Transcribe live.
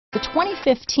The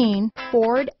 2015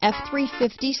 Ford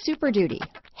F-350 Super Duty.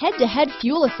 Head-to-head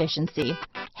fuel efficiency,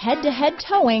 head-to-head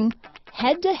towing,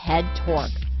 head-to-head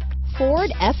torque.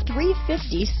 Ford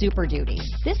F-350 Super Duty.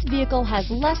 This vehicle has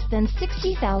less than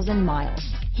 60,000 miles.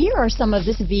 Here are some of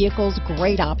this vehicle's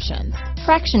great options: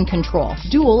 traction control,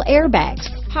 dual airbags,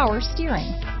 power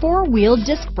steering, four-wheel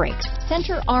disc brakes,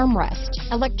 center armrest,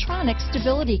 electronic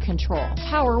stability control,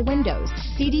 power windows,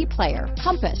 CD player,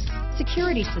 compass,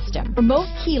 security system, remote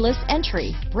keyless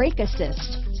entry, brake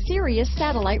assist, Sirius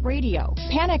satellite radio,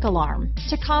 panic alarm,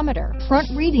 tachometer, front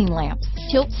reading lamps,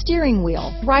 tilt steering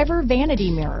wheel, driver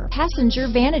vanity mirror, passenger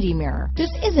vanity mirror.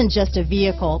 This isn't just a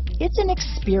vehicle, it's an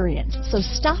experience. So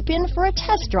stop in for a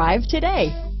test drive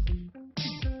today.